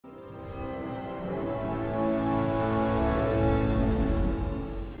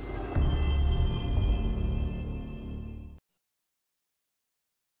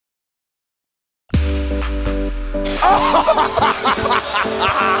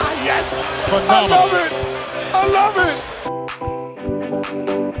Yes! Phenomenal. I love it! I love it!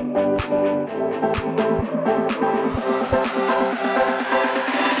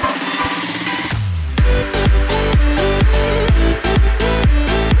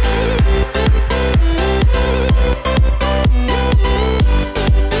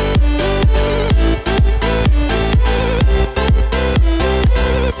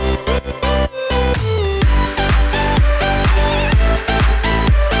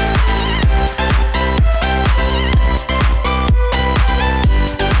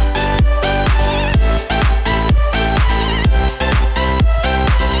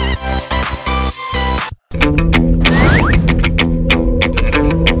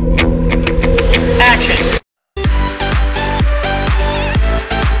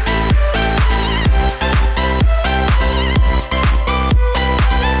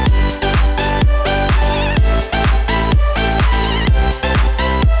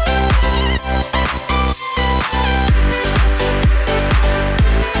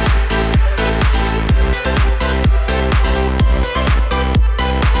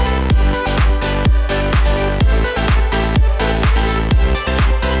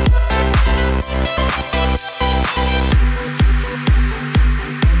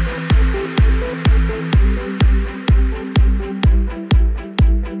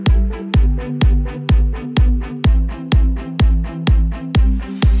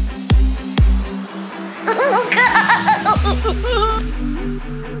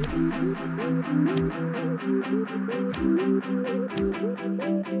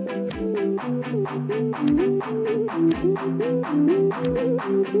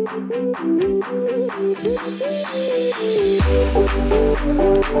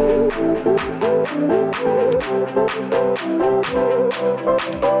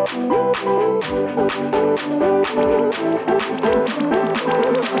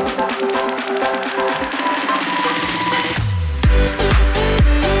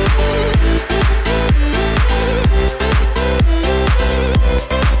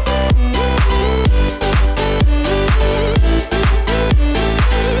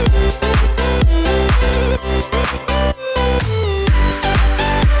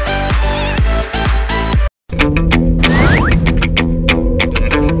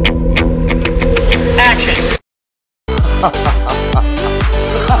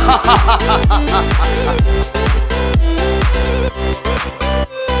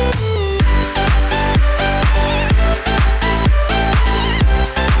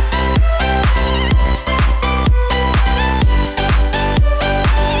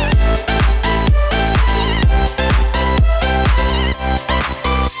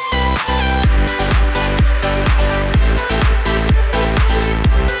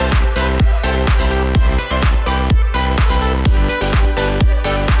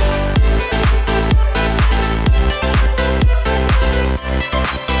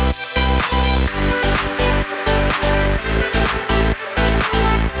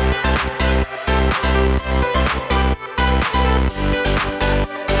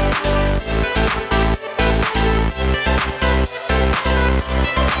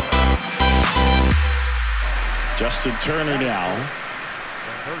 Justin Turner now.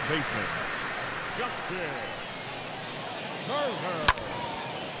 The third baseman, Justin Turner.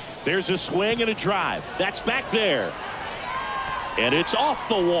 There's a swing and a drive. That's back there. And it's off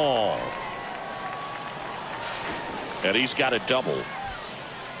the wall. And he's got a double.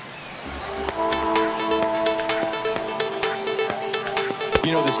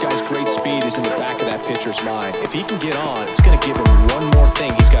 You know, this guy's great speed is in the back of that pitcher's mind. If he can get on, it's going to give him one more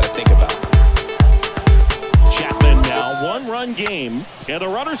thing he's got to think about. Chapman now, one-run game, and the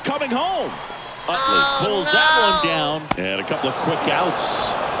runner's coming home. Utley pulls that one down, and a couple of quick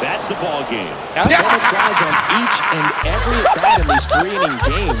outs. That's the ball game. So much rides on each and every at-bat in these three-inning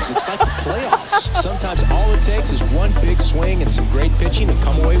games. It's like the playoffs. Sometimes all it takes is one big swing and some great pitching to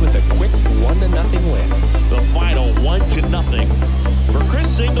come away with a quick 1-0 win. The final 1-0. For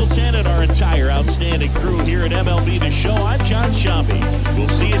Chris Singleton and our entire outstanding crew here at MLB The Show, I'm John Shambi. We'll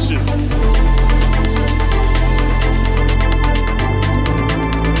see you soon.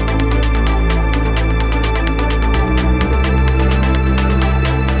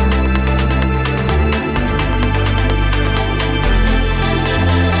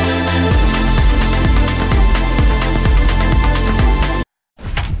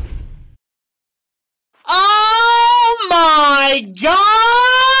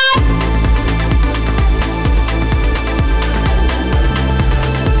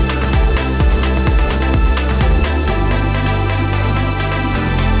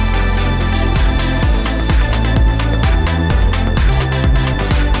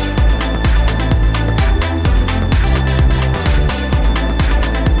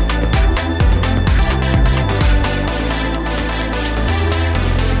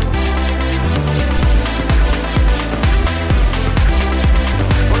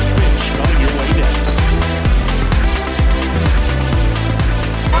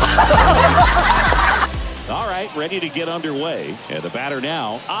 ready to get underway. And the batter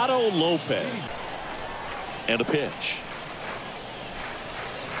now, Otto Lopez. And a pitch.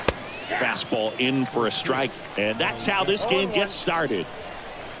 Fastball in for a strike. And that's how this game gets started.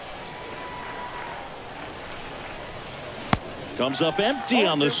 Comes up empty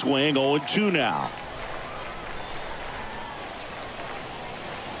on the swing. 0-2 now.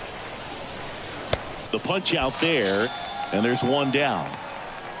 The punch out there, and there's one down.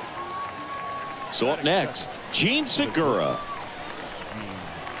 So up next, Gene Segura.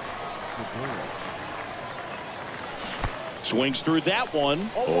 Swings through that one.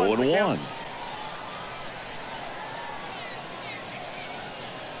 0-1.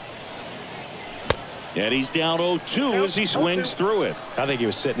 And he's down 0-2 as he swings through it. I think he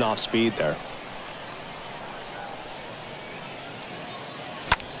was sitting off speed there.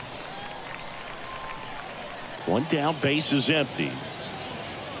 One down, base is empty.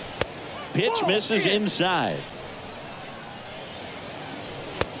 Pitch misses inside.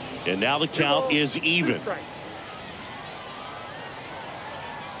 And now the count is even.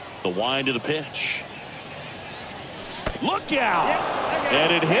 The wind of the pitch. Look out!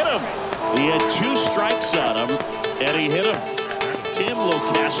 And it hit him. He had 2 strikes on him, and he hit him. Tim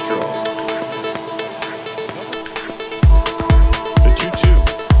Locastro. The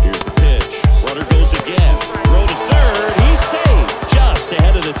 2-2. Here's the pitch. Runner goes again. Throw to third. He's safe. Just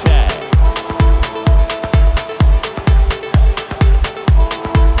ahead of the tag.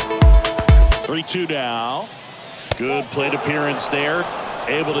 Three-2 now. Good plate appearance there.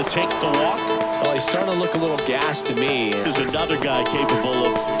 Able to take the walk. Well, he's starting to look a little gassed to me. There's another guy capable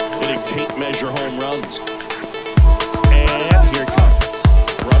of hitting tape measure home runs. And here comes.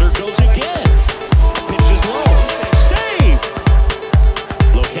 Runner goes again. Pitch is low. Save!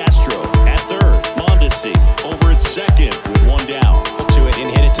 Locastro at third. Mondesi over at second with one down. To it and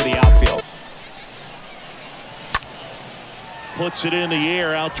hit it to the outfield. Puts it in the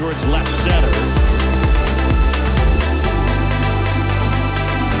air out towards left center.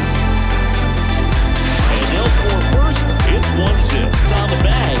 It's 1-0. Found the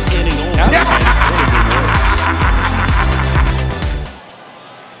bag, inning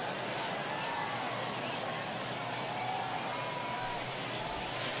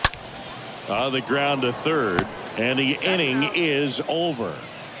over. On the ground to third, and the inning is over.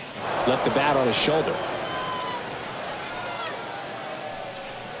 Left the bat on his shoulder.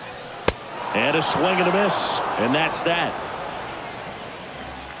 And a swing and a miss, and that's that.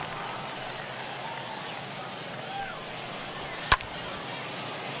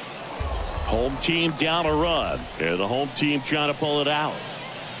 Home team down a run. They're the home team trying to pull it out.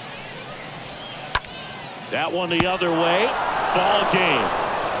 That one the other way. Ball game.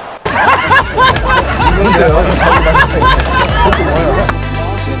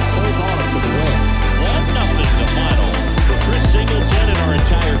 One nothing the final. For Chris Singleton and our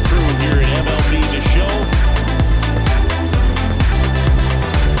entire crew here at MLB The Show.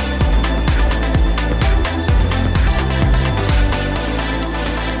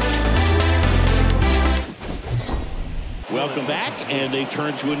 Welcome back, and they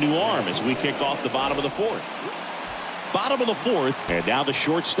turn to a new arm as we kick off the bottom of the fourth. Bottom of the fourth, and now the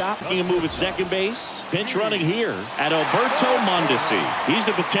shortstop making a move at second base. Pinch running here at Alberto Mondesi. He's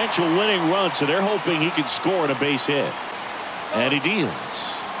a potential winning run, so they're hoping he can score on a base hit. And he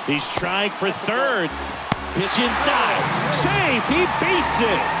deals. He's trying for third. Pitch inside. Safe. He beats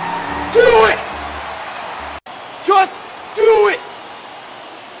it. Do it! Just do it!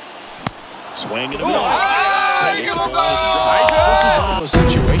 Swing in the middle. This is one of those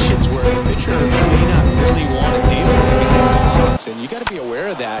situations where the pitcher may not really want to deal with it. And you got to be aware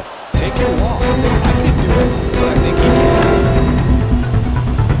of that. Take your walk. I could do it, but I think he can.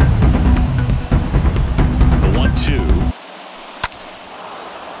 The 1-2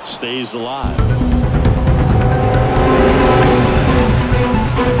 stays alive.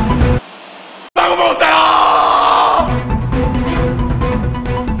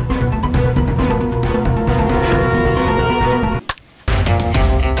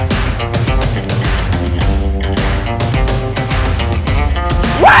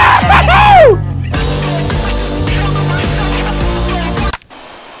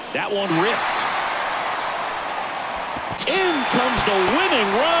 That one ripped. In comes the winning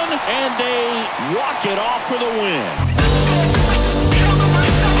run, and they walk it off for the win.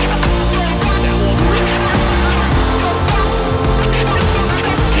 That one ripped.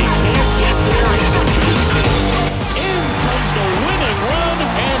 He can't get there. He's a base hit. In comes the winning run,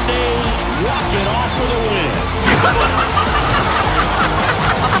 and they walk it off for the win.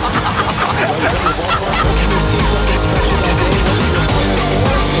 See something special that day.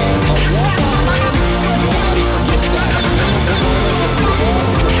 Nobody forgets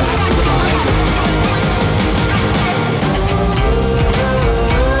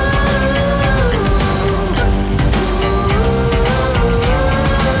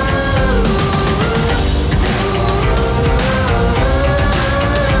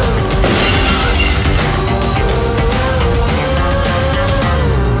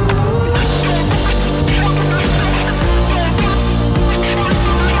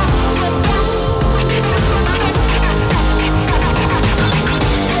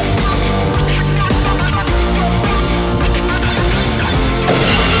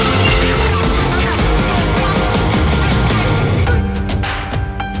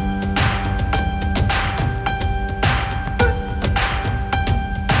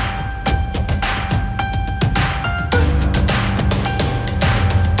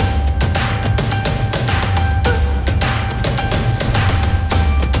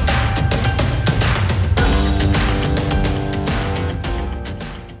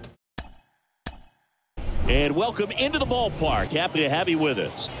welcome into the ballpark. Happy to have you with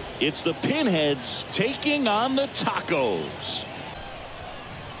us. It's the Pinheads taking on the Tacos.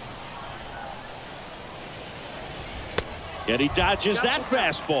 And he dodges that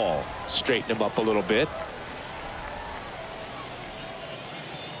fastball. Straighten him up a little bit.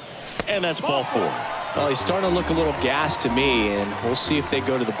 And that's ball 4. Well, he's starting to look a little gassed to me, and we'll see if they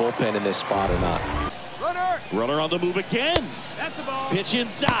go to the bullpen in this spot or not. Runner on the move again. That's the ball. Pitch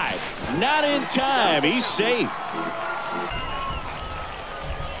inside. Not in time. He's safe.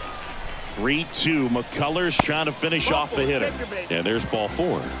 3-2. McCullers trying to finish off the hitter. And there's ball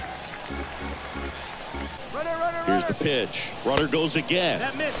 4. Here's the pitch. Runner goes again.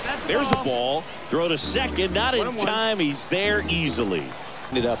 There's the ball. Throw to second. Not in time. He's there easily.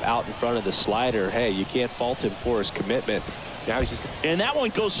 Ended up out in front of the slider. Hey, you can't fault him for his commitment. Now he's just. And that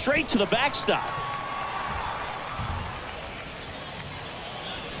one goes straight to the backstop.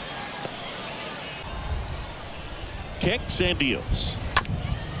 Kicks and deals.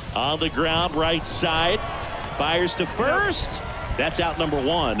 On the ground, right side. Fires to first. That's out number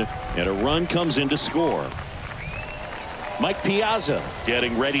 1. And a run comes in to score. Mike Piazza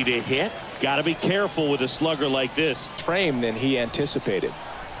getting ready to hit. Got to be careful with a slugger like this. Frame than he anticipated.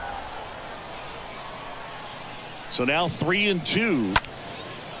 So now 3-2.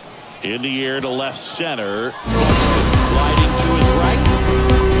 In the air to left center. Sliding to his right.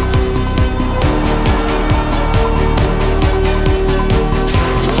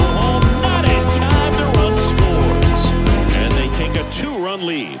 Throw home, not in time. The run scores. And they take a 2-run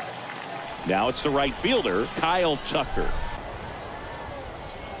lead. Now it's the right fielder, Kyle Tucker.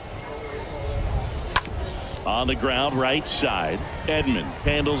 On the ground, right side. Edman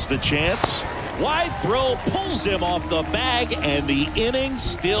handles the chance. Wide throw pulls him off the bag, and the inning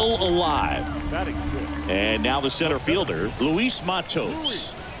still alive. And now the center fielder, Luis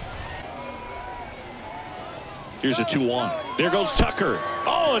Matos. Here's a 2-1. There goes Tucker.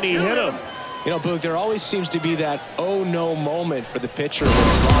 Oh, and he hit him. You know, Boog, there always seems to be that oh no moment for the pitcher when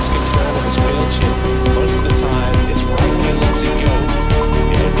he's lost control of his pitch, and most of the time it's right when he lets it go.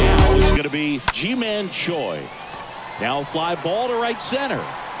 And now it's going to be Ji-Man Choi. Now a fly ball to right center.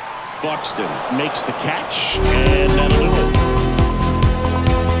 Buxton makes the catch, and that'll do it.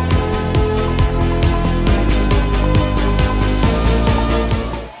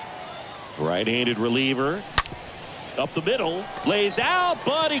 Right-handed reliever. Up the middle. Lays out,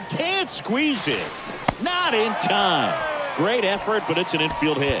 but he can't squeeze it. Not in time. Great effort, but it's an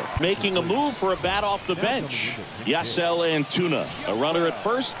infield hit. Making a move for a bat off the bench. Yasel Antuna. A runner at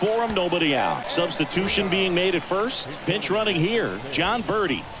first for him, nobody out. Substitution being made at first. Pinch running here, John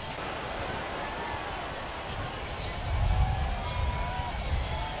Birdie.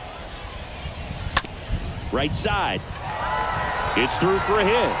 Right side. It's through for a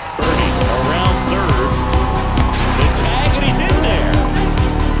hit. Birdie around third. The tag, and he's in there.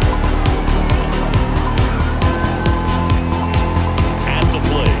 At the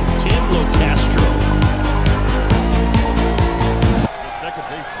plate, Tim Locastro. Second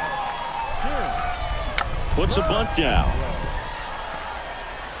baseman. Puts a bunt down.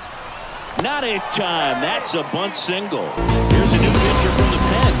 Not in time. That's a bunt single. Here's a new pitcher from the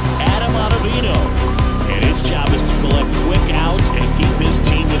pen, Adam Ottavino. And his job is to collect quick outs and keep his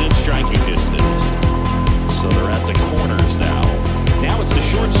team within striking distance. So they're at the corners now. Now it's the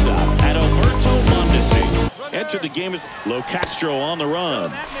shortstop, Adalberto Mondesi. Enter the game as Locastro on the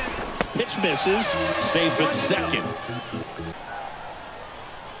run. Pitch misses. Safe at second.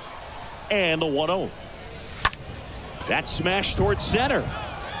 And the 1-0. That smash towards center.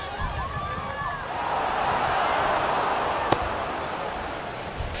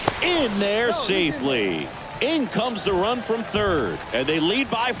 In there safely. In comes the run from third, and they lead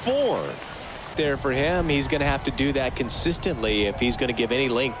by 4. There for him, he's going to have to do that consistently if he's going to give any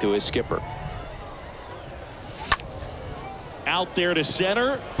length to his skipper. Out there to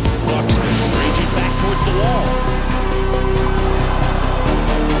center. Buxton raging back towards the wall.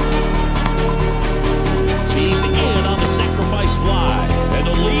 He's in on the sacrifice fly, and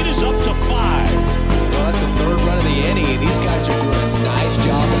the lead is up to 5. Well, that's the 3rd run of the inning, and these guys are doing a nice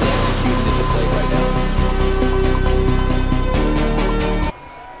job of executing at the plate right now.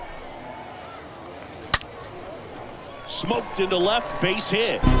 Smoked into left, base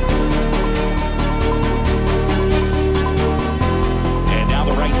hit. And now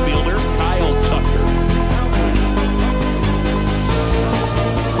the right fielder, Kyle Tucker.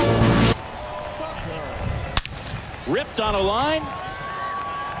 Ripped on a line.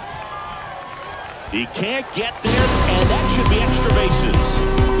 He can't get there, and that should be extra bases.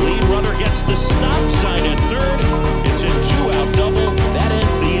 Lead runner gets the stop sign at third. It's a 2-out double. That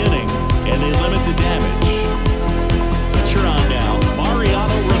ends the inning, and they limit the damage.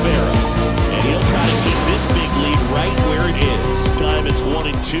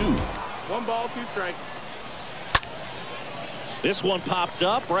 2 strikes. This one popped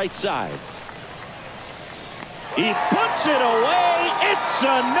up right side. He puts it away. It's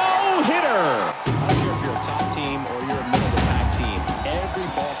a no-hitter. I don't care if you're a top team or you're a middle-of-the-pack team. Every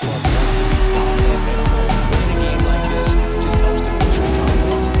ball club wants to be unavailable. In a game like this, it just helps to boost your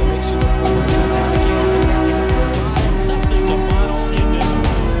confidence. It makes you look forward to that again. Nothing to final in this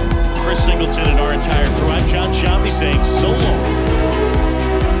one. Chris Singleton and our entire crew. I'm John Shambi saying so long.